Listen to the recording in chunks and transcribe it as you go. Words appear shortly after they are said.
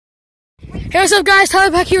Hey, what's up guys?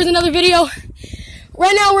 Tyler back here with another video.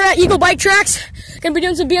 Right now we're at Eagle Bike Tracks. Gonna be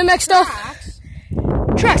doing some BMX stuff.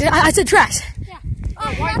 Tracks? I said tracks. Yeah.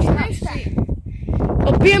 Oh, that's a racetrack.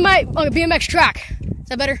 Oh, BMX track. Is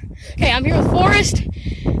that better? Okay, I'm here with Forrest,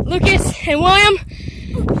 Lucas, and William.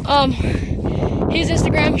 His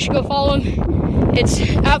Instagram, you should go follow him. It's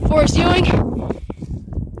at Forrest Ewing. _2.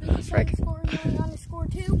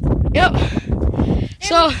 Yep.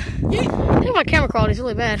 So, I think my camera quality is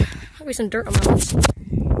really bad. Might be some dirt on my lips.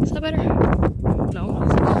 Is that better? No.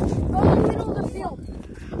 Go in the middle of the field.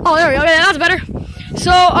 Oh, there we go. Okay, that's better.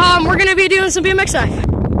 So, we're gonna be doing some BMX stuff.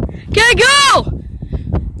 Okay, go!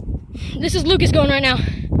 This is Lucas going right now.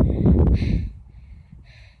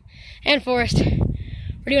 And Forrest.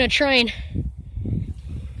 We're doing a train.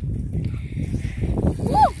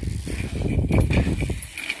 Woo!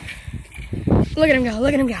 Look at him go,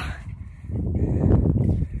 look at him go.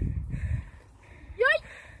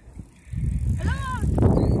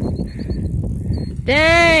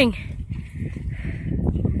 Dang!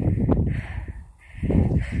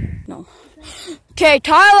 No. Okay,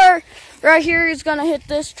 Tyler right here is gonna hit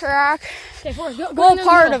this track. Okay, Forrest, go Well, down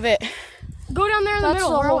part the of it. Go down there in the That's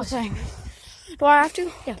middle. the where I whole was. thing. Do I have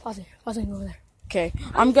to? Yeah, pause it. Pause it and go over there. Okay,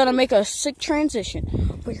 I'm gonna make a sick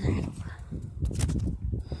transition. Put your hand over.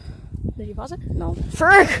 Did you pause it? No.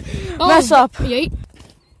 Frick! Oh, Mess up. Yeet.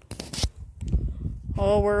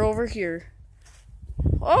 Oh, we're over here.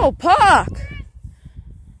 Oh, Puck!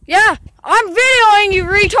 Yeah, I'm videoing you,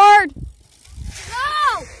 retard!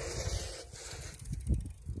 Go!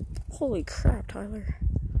 Holy crap, Tyler.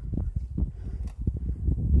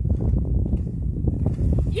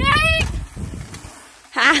 Yay!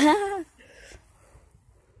 Haha!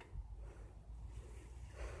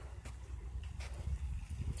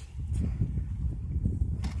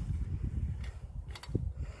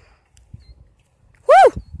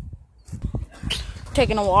 Woo!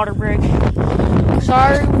 Taking a water break.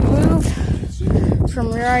 Sorry, we moved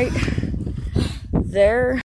from right there.